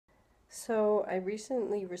So I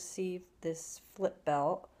recently received this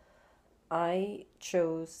FlipBelt. I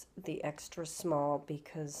chose the extra small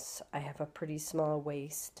because I have a pretty small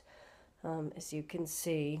waist. As you can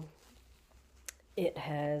see, it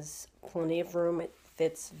has plenty of room. It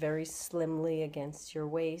fits very slimly against your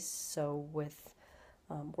waist, so with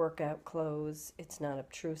workout clothes, it's not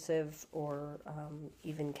obtrusive, or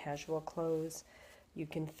even casual clothes. You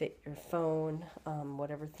can fit your phone,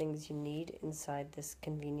 whatever things you need inside this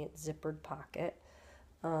convenient zippered pocket.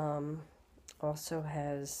 Also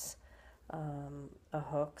has a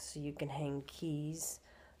hook so you can hang keys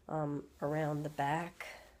around the back.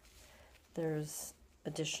 There's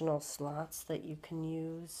additional slots that you can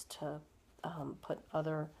use to put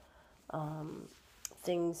other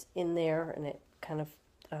things in there, and it kind of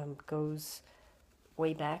goes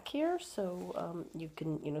way back here, so you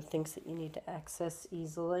can, things that you need to access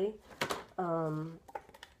easily.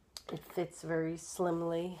 It fits very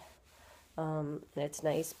slimly. It's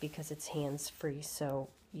nice because it's hands-free, so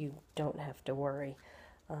you don't have to worry.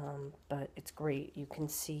 But it's great. You can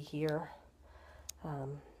see here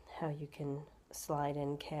how you can slide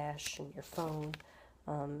in cash and your phone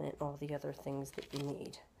and all the other things that you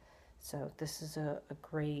need. So this is a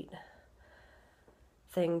great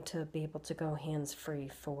thing to be able to go hands-free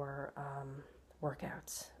for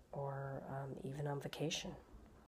workouts or even on vacation.